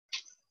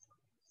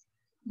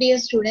Dear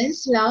students,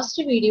 last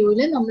video we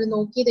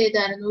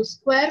will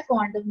square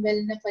quantum well.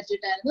 In this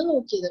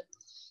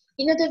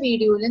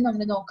video we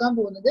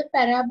will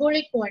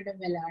parabolic quantum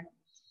well.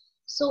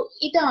 So,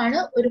 this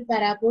is a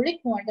parabolic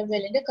quantum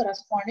well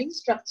corresponding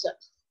structure.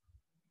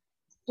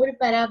 A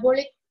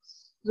parabolic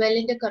well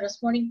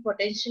corresponding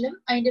potential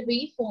and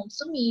waveforms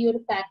is a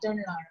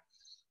pattern.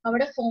 Our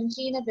form is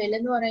a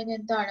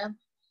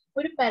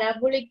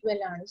parabolic well.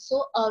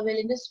 So, a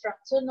well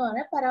structure is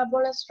a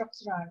parabola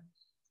structure.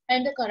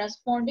 And the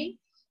corresponding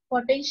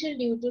potential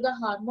due to the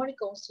harmonic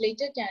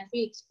oscillator can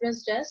be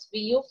expressed as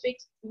V of Z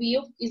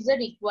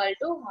equal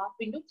to half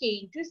into K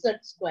into Z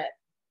square.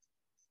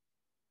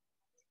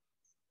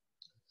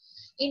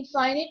 In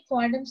finite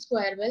quantum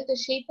square well, the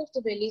shape of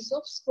the well is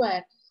of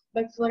square.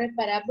 But for a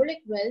parabolic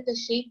well, the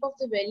shape of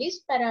the well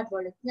is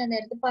parabolic.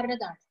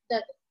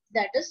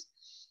 That is,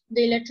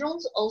 the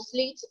electrons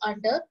oscillates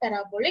under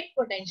parabolic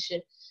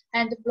potential.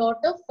 And the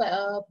plot of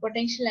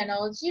potential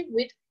energy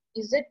with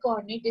Z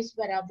coordinate is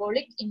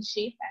parabolic in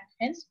shape and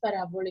hence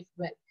parabolic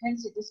well.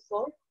 Hence it is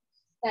called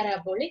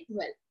parabolic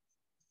well.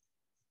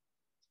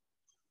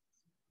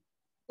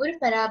 For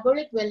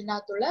parabolic well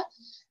nathula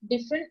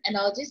different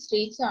energy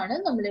states aanu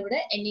nammal ivide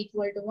n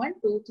equal to 1,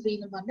 2, 3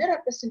 nu pannu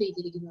represent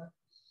cheyidirikkunu.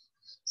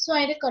 So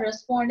ayinde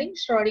corresponding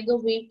Schrodinger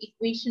wave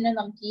equation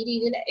namukku ee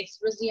reethiyil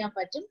express cheyan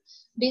pattum.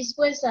 D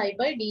square psi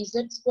by dz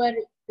square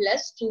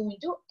plus 2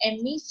 into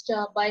me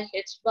star by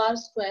h bar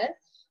square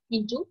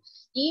into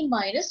E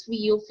minus V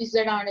of Z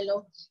ആണല്ലോ.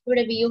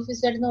 ഇവിടെ V of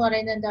Z എന്ന്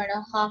പറയുന്നത് എന്താണ്?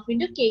 Half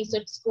into kz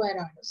square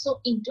ആണ്. So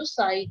into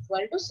psi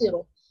equal to 0.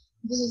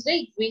 This is the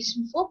equation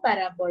for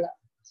parabola.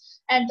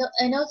 And the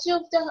energy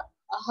of the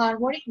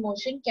harmonic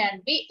motion can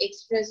be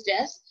expressed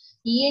as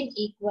En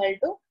equal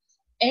to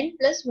n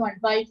plus 1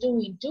 by 2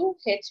 into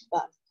h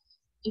bar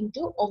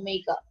into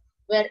omega.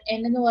 Where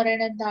n എന്ന്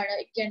പറയുന്നത് എന്താണ്?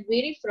 It can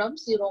vary from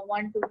 0,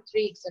 1, 2,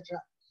 3, etc.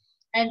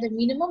 And the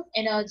minimum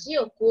energy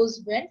occurs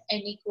when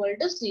n equal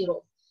to 0.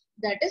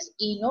 That is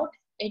E naught,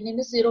 n in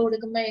 0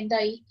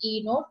 E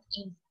naught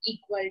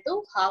equal to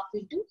half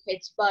into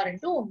h bar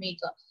into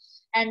omega.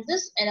 And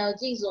this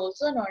energy is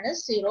also known as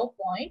 0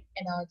 point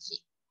energy.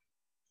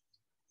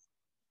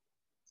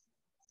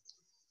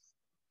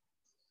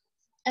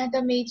 And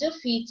the major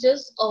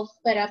features of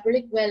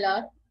parabolic well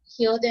are,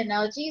 here the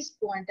energy is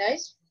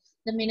quantized.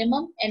 The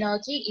minimum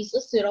energy is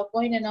a 0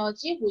 point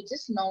energy which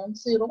is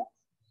non-zero.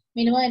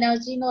 Minimum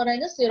energy in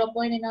 0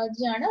 point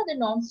energy is the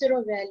non-zero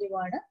value.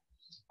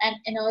 And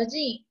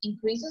energy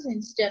increases in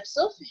steps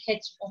of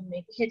h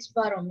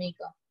bar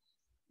omega.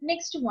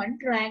 Next one,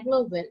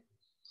 triangular well.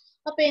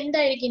 Now,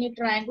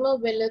 triangular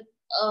well,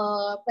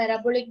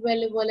 parabolic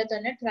well,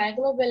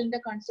 triangular well in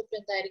the concept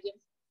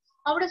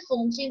our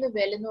form in the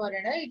well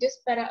it is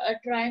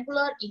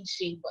triangular in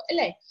shape.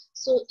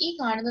 So, this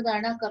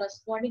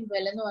corresponding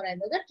well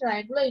the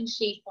triangular in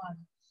shape.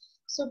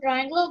 So,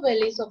 triangular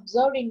well is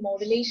observed in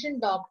modulation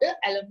doped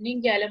aluminum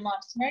gallium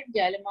arsenide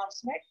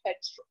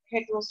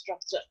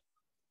heterostructure.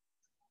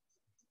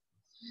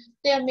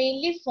 They are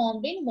mainly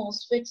formed in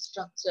MOSFET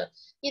structure.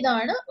 This is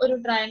a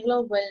triangular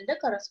well in the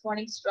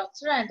corresponding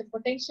structure, and the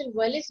potential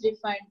well is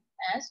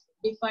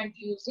defined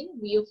using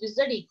V of Z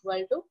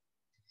equal to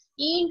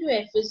E into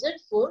Fz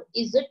for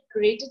Z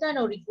greater than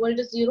or equal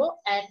to 0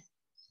 and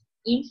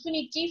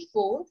infinity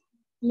for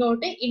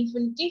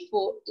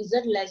Z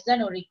less than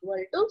or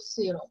equal to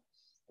 0.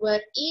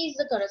 Where E is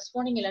the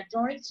corresponding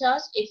electronic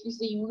charge, F is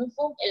the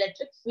uniform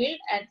electric field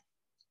and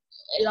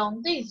along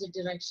the Z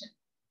direction.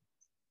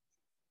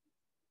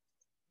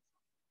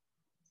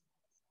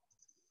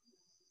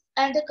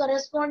 And the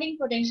corresponding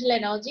potential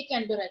energy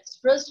can be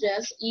expressed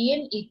as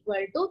En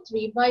equal to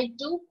 3 by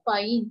 2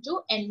 pi into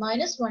n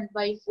minus 1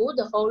 by 4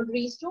 the whole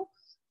raised to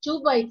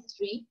 2 by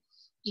 3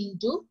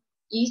 into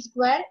E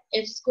square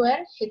F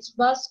square h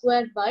bar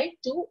square by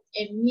 2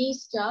 me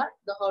star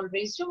the whole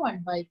raised to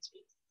 1 by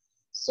 3.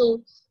 So,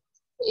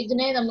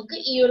 ഇതിനെ നമുക്ക്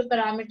ഈ ഒരു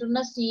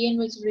പാരാമീറ്ററിനെ Cn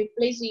വെച്ച്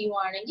replace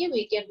ചെയ്യുവാണെങ്കിൽ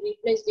we can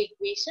replace the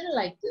equation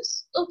like this.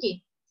 Okay.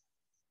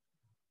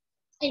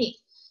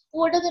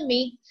 What are the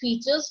main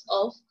features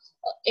of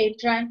a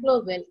triangular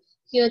well?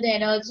 Here the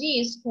energy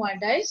is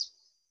quantized.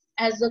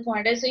 As the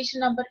quantization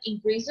number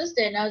increases,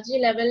 the energy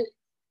level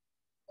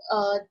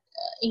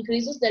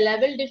increases. The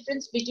level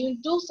difference between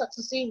two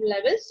successive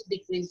levels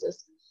decreases.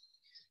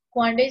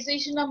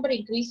 Quantization number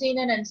increase in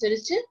an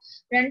answerichu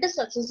rendu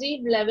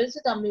successive levels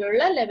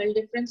thammilulla level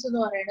difference ennu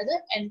parayunnathu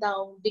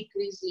endavum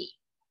decrease.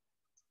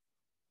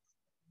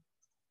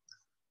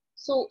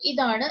 So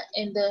idana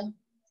endu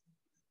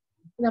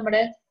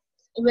nammade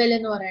well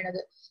ennu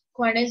parayunnathu.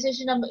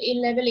 Quantization number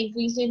level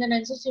increase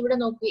ചെയ്യുന്നതിനനുസരിച്ച് ഇവിടെ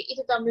നോക്കി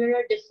ഇത് തമ്മിലുള്ള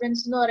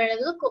difference എന്ന്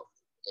പറയുന്നത്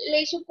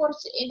ലേശം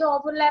കുറച്ച് ഇത്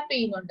overlap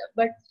ചെയ്യുന്നുണ്ട്.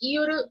 ബട്ട് ഈ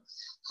ഒരു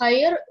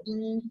ഹയർ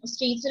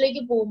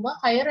സ്റ്റേറ്റ്സിലേക്ക് പോകുമ്പോൾ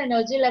ഹയർ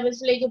എനർജി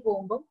ലെവൽസിലേക്ക്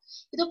പോകുമ്പോൾ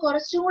ഇത്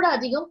കുറച്ചും കൂടെ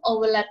അധികം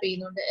ഓവർലാപ്പ്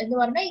ചെയ്യുന്നുണ്ട് എന്ന്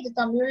പറഞ്ഞാൽ ഇത്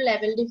തമ്മിലുള്ള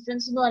ലെവൽ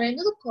ഡിഫറൻസ് എന്ന്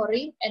പറയുന്നത്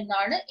കുറയും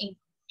എന്നാണ്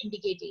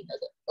ഇൻഡിക്കേറ്റ്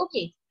ചെയ്യുന്നത്.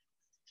 ഓക്കെ,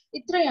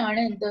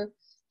 ഇത്രയാണ് എന്ത്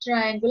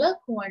ട്രയാങ്കുലർ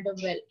ക്വാണ്ടം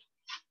വെൽ.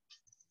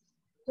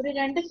 ഒരു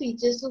രണ്ട്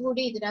ഫീച്ചേഴ്സ്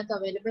കൂടി ഇതിനകത്ത്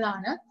അവൈലബിൾ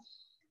ആണ്.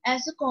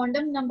 As the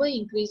quantum number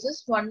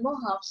increases, one more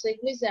half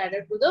cycle is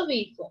added to the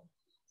waveform.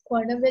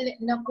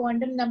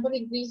 Quantum number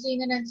increase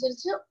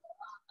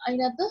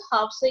the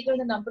half cycle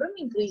number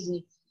increase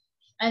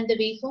and the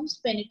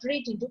waveforms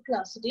penetrate into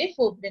classically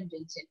forbidden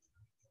region.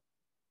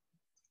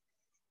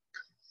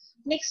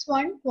 Next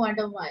one,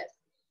 quantum wire.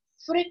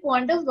 For a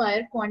quantum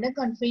wire, quantum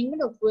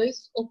confinement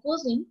occurs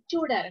in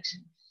two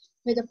directions,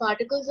 where the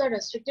particles are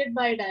restricted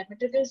by a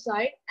diametrical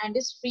side and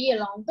is free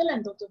along the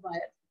length of the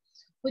wire,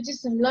 which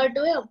is similar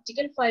to an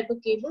optical fiber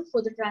cable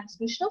for the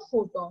transmission of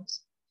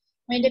photons.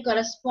 And the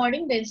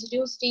corresponding density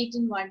of state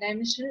in one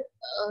dimension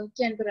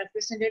can be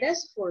represented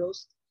as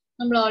follows.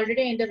 We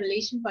already in the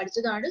relation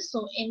പഠിച്ചതാണ്. So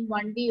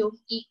N1d of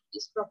E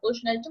is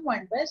proportional to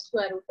 1 by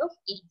square root of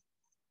E.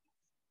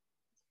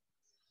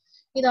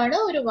 ഇതാണ്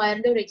ഒരു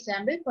വയറിന്റെ ഒരു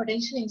example.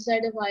 Potential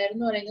inside the wire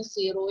എന്ന് പറയുന്നത്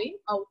 0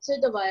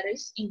 outside the wire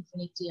is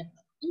infinity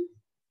ആണ്.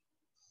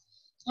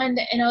 And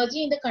the energy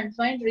in the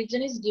confined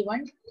region is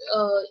given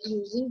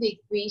using the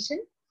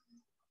equation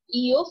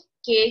E of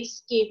kx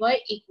ky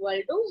equal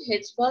to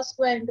h bar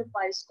square into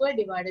pi square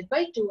divided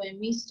by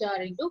 2me star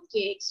into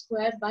kx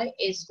square by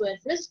a square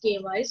plus ky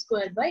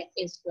square by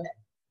a square,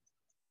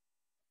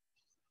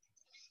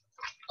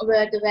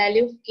 where the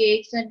value of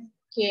kx and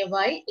ky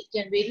it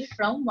can vary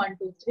from 1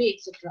 to 3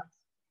 etc.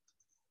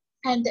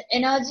 And the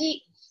energy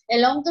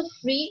along the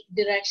free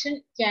direction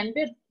can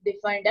be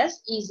defined as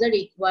Ez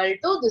equal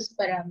to this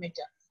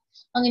parameter.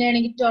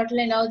 അങ്ങനെയാണെങ്കിൽ total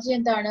energy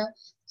എന്താണ്?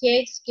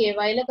 Kx, ky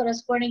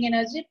corresponding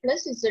energy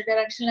plus z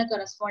direction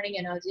corresponding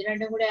energy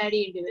രണ്ടും കൂടെ add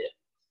ചെയ്യേണ്ടി വരും.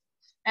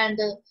 And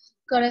the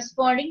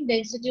corresponding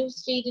density of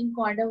state in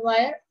quantum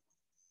wire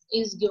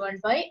is given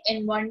by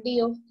N1d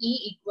of E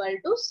equal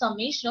to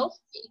summation of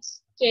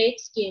kx,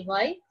 ky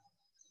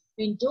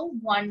into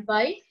 1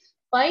 by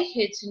pi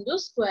h into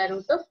square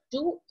root of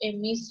 2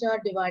 me star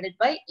divided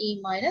by E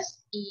minus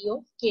E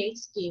of kx,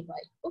 ky.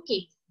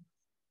 Okay.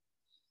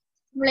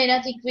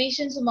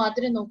 Equations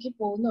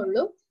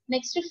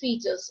Next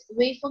features.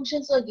 Wave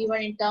functions are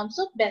given in terms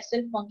of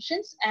Bessel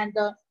functions and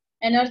the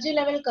energy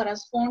level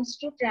corresponds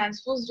to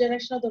transverse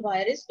direction of the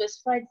wire is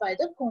specified by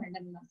the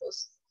quantum numbers.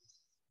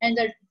 And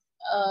the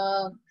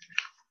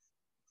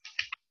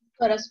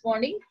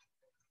corresponding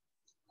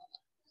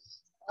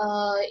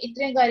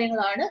ഇത്രയും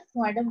കാര്യങ്ങളാണ്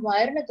quantum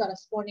wire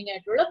corresponding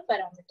ആയിട്ടുള്ള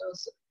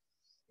parameters.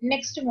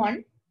 Next one,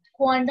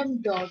 quantum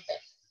dot.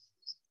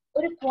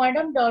 ഒരു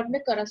quantum dot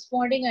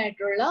corresponding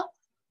ആയിട്ടുള്ള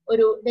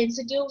ഒരു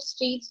density of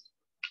states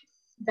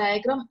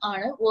diagram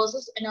ആണ്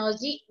versus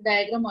energy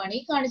diagram ആണ് ഈ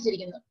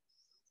കാണിച്ചിരിക്കുന്നത്.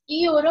 ഈ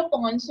ഓരോ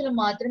പോയിന്റ്സിലും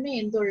മാത്രമേ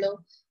എന്തുള്ളൂ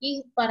ഈ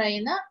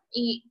പറയുന്ന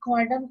ഈ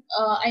ക്വാണ്ടം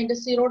അതിന്റെ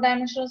സീറോ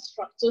ഡയമെൻഷണൽ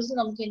സ്ട്രക്ചേഴ്സ്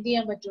നമുക്ക് എന്ത്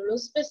ചെയ്യാൻ പറ്റുള്ളൂ,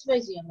 സ്പെസിഫൈ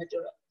ചെയ്യാൻ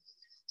പറ്റുള്ളൂ.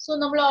 So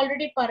നമ്മൾ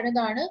already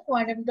പറഞ്ഞതാണ്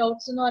quantum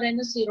dots എന്ന്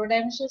പറയുന്ന zero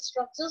dimensional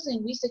structures in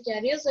which the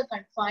carriers are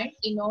confined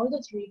in all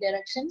the three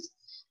directions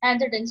and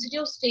the density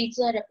of states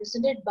are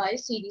represented by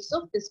series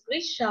of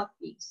discrete sharp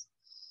peaks.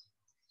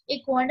 A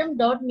quantum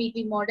dot may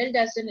be modeled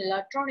as an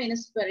electron in a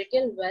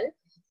spherical well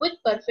with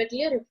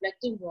perfectly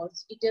reflective walls.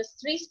 It has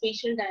three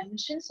spatial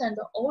dimensions and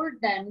the all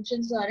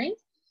dimensions are in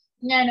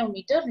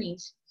nanometer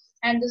range.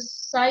 And the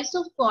size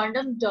of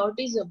quantum dot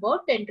is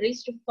about 10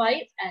 raised to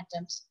 5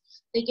 atoms.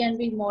 They can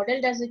be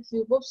modeled as a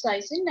cube of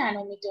size in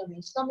nanometer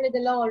range. നമ്മൾ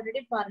ഇതെല്ലാം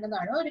already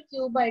പറഞ്ഞതാണ്. ഒരു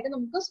cube ആയിട്ട്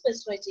നമുക്ക്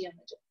specify ചെയ്യാൻ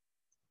പറ്റും.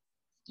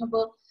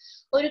 അപ്പോൾ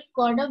ഒരു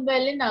ക്വാണ്ടം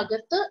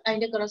വെല്ലിനകത്ത്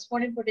അതിന്റെ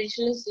കറസ്പോണ്ടിങ്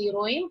പൊട്ടൻഷ്യൽ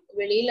 0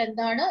 വെളിയിൽ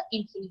എന്താണ്,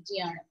 ഇൻഫിനിറ്റി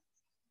ആണ്.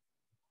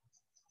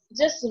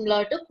 Just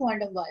similar to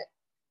quantum wire.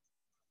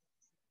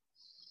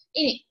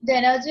 ഇനി the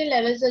energy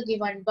levels are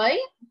given by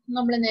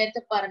നമ്മൾ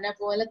നേരത്തെ പറഞ്ഞ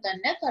പോലെ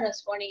തന്നെ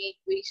corresponding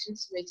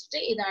equations വെച്ചിട്ട്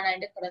ഇതാണ്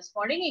അതിന്റെ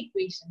corresponding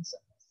equations.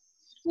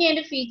 ഇനി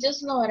അതിന്റെ features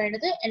എന്ന്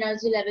പറയുന്നത്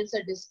energy levels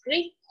are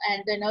discrete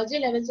and the energy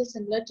levels are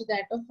similar to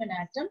that of an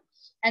atom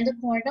and the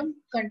quantum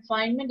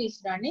confinement is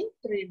done in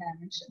 3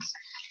 dimensions.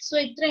 So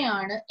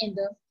ഇത്രയാണ്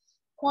എന്ത്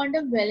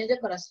quantum wellന്റെ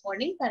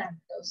corresponding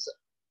parameters.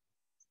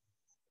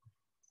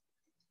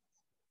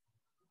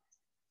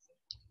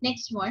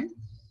 Next one,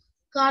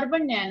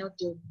 carbon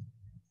nanotube.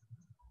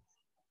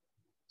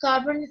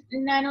 Carbon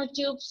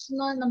nanotubes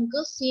നമുക്ക്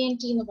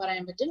CNT എന്ന്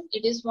പറയാൻ പറ്റും.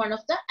 It is one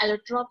of the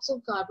allotropes of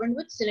carbon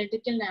with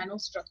cylindrical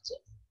nanostructure.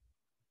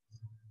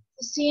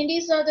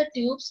 CNTs are the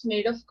tubes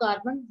made of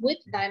carbon with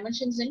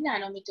dimensions in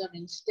nanometer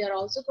range. They are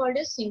also called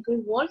as single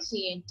wall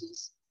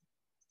CNTs.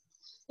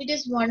 It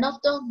is one of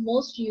the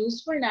most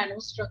useful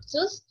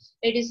nanostructures.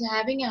 It is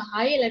having a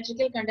high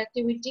electrical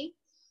conductivity,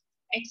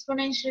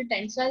 exponential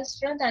tensile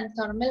strength and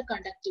thermal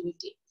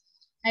conductivity,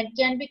 and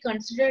can be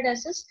considered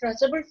as a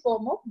stretchable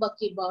form of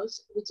buckyballs,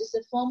 which is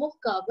a form of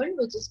carbon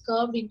which is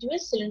curved into a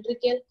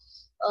cylindrical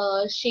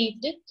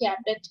shaped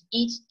cap at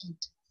each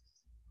end.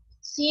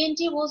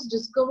 CNT was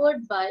discovered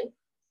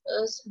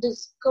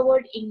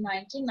in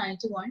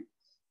 1991.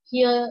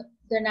 Here,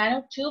 the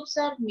nanotubes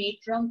are made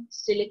from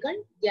silicon,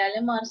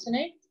 gallium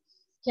arsenide,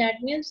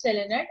 cadmium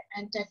selenide,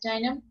 and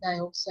titanium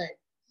dioxide.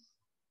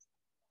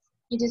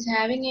 It is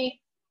having a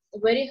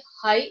very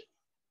high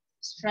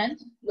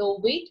strength, low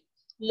weight,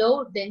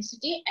 low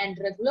density, and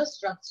regular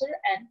structure,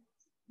 and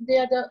they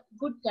are the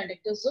good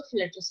conductors of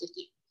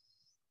electricity.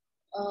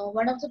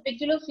 One of the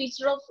peculiar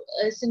feature of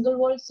single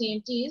wall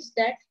CNT is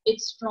that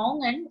it's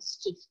strong and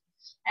stiff,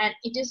 and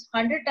it is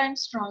 100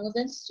 times stronger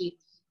than steel.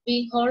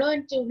 Being hollow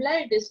and tubular,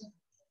 it is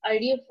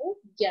ideal for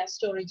gas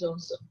storage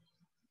also.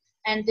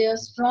 And they are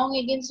strong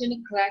against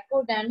any crack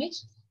or damage,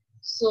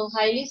 so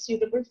highly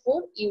suitable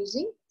for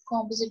using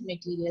composite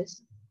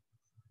materials.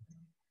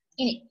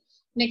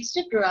 Next,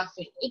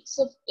 graphene.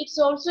 It's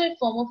also a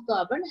form of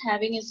carbon,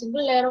 having a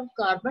single layer of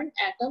carbon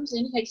atoms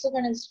in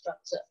hexagonal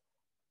structure.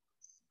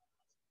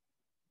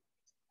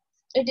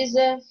 It is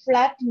a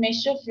flat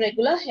mesh of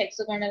regular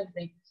hexagonal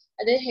ring.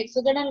 That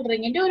hexagonal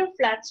ring into a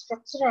flat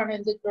structure on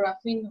the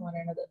graphene.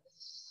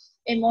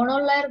 A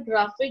monolayer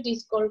graphite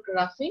is called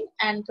graphene,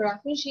 and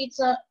graphene sheets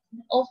are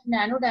of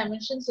nano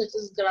dimensions such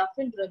as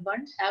graphene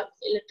ribbon have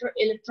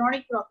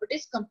electronic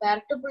properties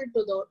comparable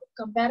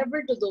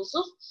to those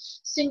of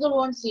single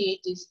wall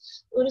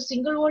CNTs. Or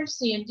single wall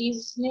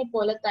CNTs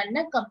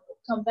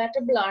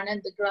compatible on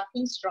the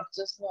graphene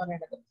structures.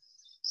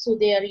 So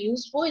they are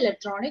used for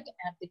electronic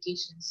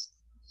applications.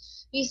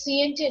 ഈ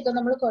CNT ഒക്കെ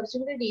നമ്മൾ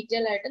കുറച്ചും കൂടി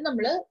detail ആയിട്ട്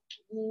നമ്മൾ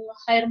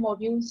higher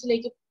മോഡ്യൂൾസിൽ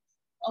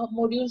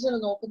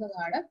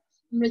നോക്കുന്നതാണ്.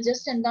 നമ്മൾ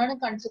just എന്താണ്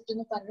കൺസെപ്റ്റ്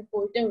എന്ന് പറഞ്ഞു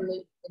പോയിട്ടേ ഉള്ളൂ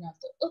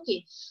ഇതിനകത്ത്. ഓക്കെ,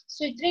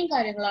 സോ ഇത്രയും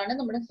കാര്യങ്ങളാണ്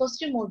നമ്മുടെ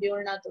ഫസ്റ്റ്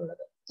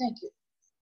മോഡ്യൂളിനകത്തുള്ളത്. Thank you.